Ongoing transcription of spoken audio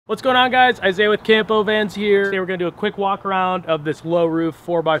What's going on, guys? Isaiah with Campo Vans here. Today we're gonna do a quick walk around of this low roof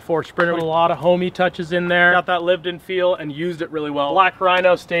 4x4 Sprinter with a lot of homey touches in there. Got that lived in feel and used it really well. Black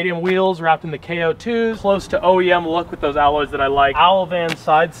Rhino Stadium wheels wrapped in the KO2s. Close to OEM look with those alloys that I like. Owl Van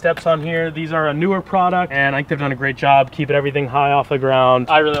side steps on here. These are a newer product and I think they've done a great job keeping everything high off the ground.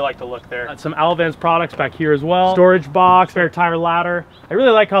 I really like the look there. Got some Owl Vans products back here as well. Storage box, spare tire ladder. I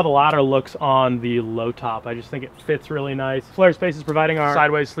really like how the ladder looks on the low top. I just think it fits really nice. Flare space is providing our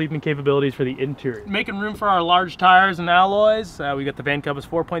sideways sleeping capabilities for the interior. Making room for our large tires and alloys. We got the Van Compass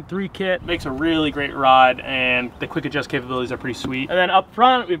 4.3 kit. Makes a really great ride and the quick adjust capabilities are pretty sweet. And then up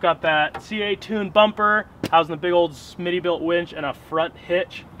front, we've got that CA tuned bumper, housing the big old Smitty built winch and a front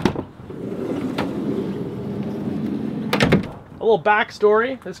hitch. A little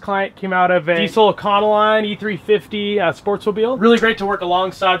backstory, this client came out of a diesel Econoline E350 Sportsmobile. Really great to work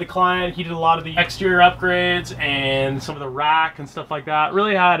alongside the client. He did a lot of the exterior upgrades and some of the rack and stuff like that.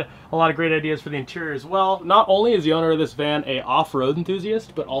 Really had a lot of great ideas for the interior as well. Not only is the owner of this van a off-road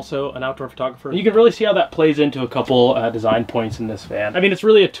enthusiast, but also an outdoor photographer. And you can really see how that plays into a couple design points in this van. I mean, it's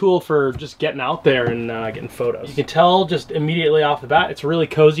really a tool for just getting out there and getting photos. You can tell just immediately off the bat, it's really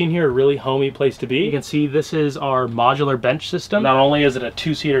cozy in here, a really homey place to be. You can see this is our modular bench system. Not only is it a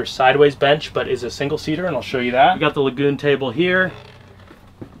two-seater sideways bench, but is a single-seater, and I'll show you that. We got the Lagoon table here.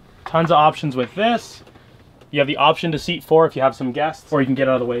 Tons of options with this. You have the option to seat 4 if you have some guests, or you can get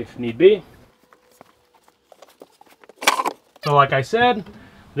out of the way if need be. So like I said,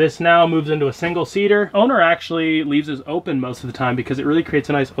 this now moves into a single seater. Owner actually leaves this open most of the time because it really creates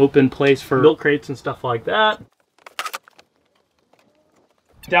a nice open place for milk crates and stuff like that.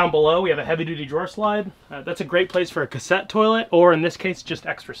 Down below, we have a heavy duty drawer slide. That's a great place for a cassette toilet, or in this case, just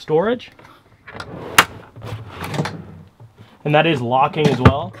extra storage. And that is locking as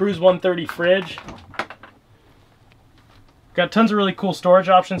well. Cruise 130 fridge. Got tons of really cool storage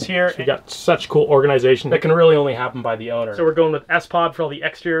options here. We got such cool organization that can really only happen by the owner. So we're going with S-Pod for all the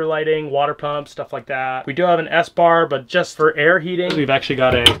exterior lighting, water pumps, stuff like that. We do have an S-Bar, but just for air heating. We've actually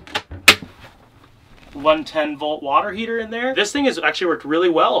got a 110 volt water heater in there. This thing has actually worked really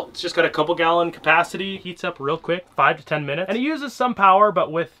well. It's just got a couple gallon capacity, heats up real quick, 5 to 10 minutes. And it uses some power,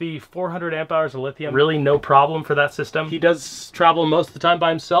 but with the 400 amp hours of lithium, really no problem for that system. He does travel most of the time by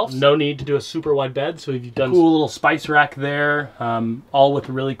himself. No need to do a super wide bed. So you've done cool little spice rack there, all with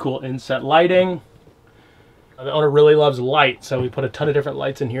really cool inset lighting. The owner really loves light, so we put a ton of different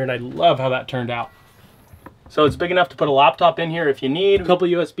lights in here and I love how that turned out. So it's big enough to put a laptop in here if you need. A couple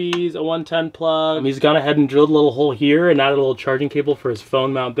USBs, a 110 plug. He's gone ahead and drilled a little hole here and added a little charging cable for his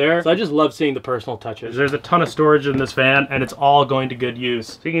phone mount there. So I just love seeing the personal touches. There's a ton of storage in this van and it's all going to good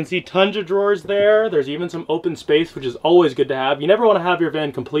use. So you can see tons of drawers there. There's even some open space, which is always good to have. You never want to have your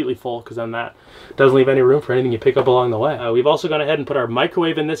van completely full because then that doesn't leave any room for anything you pick up along the way. We've also gone ahead and put our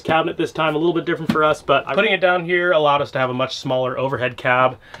microwave in this cabinet this time, a little bit different for us, but putting it down here allowed us to have a much smaller overhead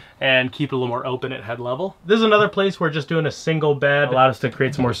cab and keep it a little more open at head level. This is another place where just doing a single bed allowed us to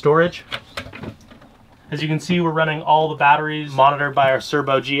create some more storage. As you can see, we're running all the batteries monitored by our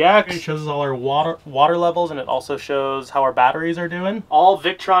Serbo GX. It shows us all our water levels and it also shows how our batteries are doing. All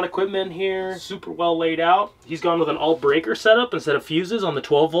Victron equipment here, super well laid out. He's gone with an all breaker setup instead of fuses on the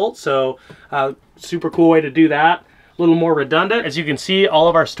 12 volts, so super cool way to do that. A little more redundant. As you can see, all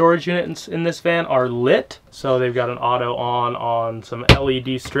of our storage units in this van are lit. So they've got an auto on some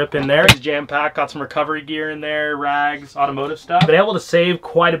LED strip in there. It's jam packed, got some recovery gear in there, rags, automotive stuff. Been able to save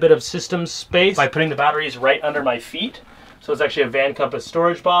quite a bit of system space by putting the batteries right under my feet. So it's actually a Van Compass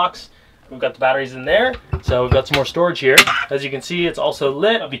storage box. We've got the batteries in there. So we've got some more storage here. As you can see, it's also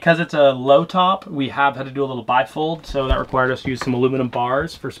lit. Because it's a low top, we have had to do a little bifold. So that required us to use some aluminum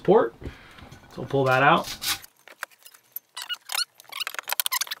bars for support. So we'll pull that out.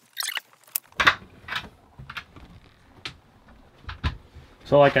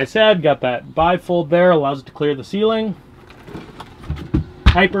 So like I said, got that bifold there, allows it to clear the ceiling.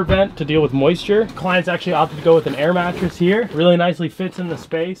 Hyper vent to deal with moisture. Clients actually opted to go with an air mattress here. Really nicely fits in the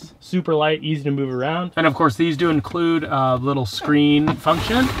space. Super light, easy to move around. And of course, these do include a little screen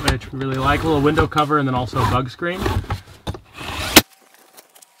function, which we really like. A little window cover and then also a bug screen.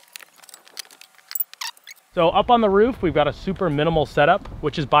 So up on the roof, we've got a super minimal setup,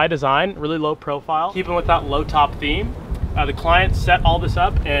 which is by design, really low profile. Keeping with that low top theme. The client set all this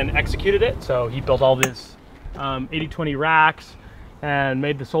up and executed it. So he built all this 80/20 racks and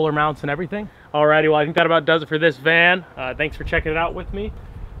made the solar mounts and everything. Alrighty, well I think that about does it for this van. Thanks for checking it out with me.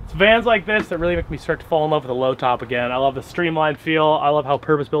 It's vans like this that really make me start to fall in love with the low top again. I love the streamlined feel. I love how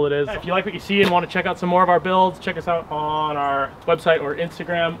purpose-built it is. If you like what you see and want to check out some more of our builds, check us out on our website or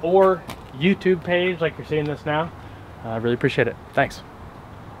Instagram or YouTube page like you're seeing this now. I really appreciate it. Thanks.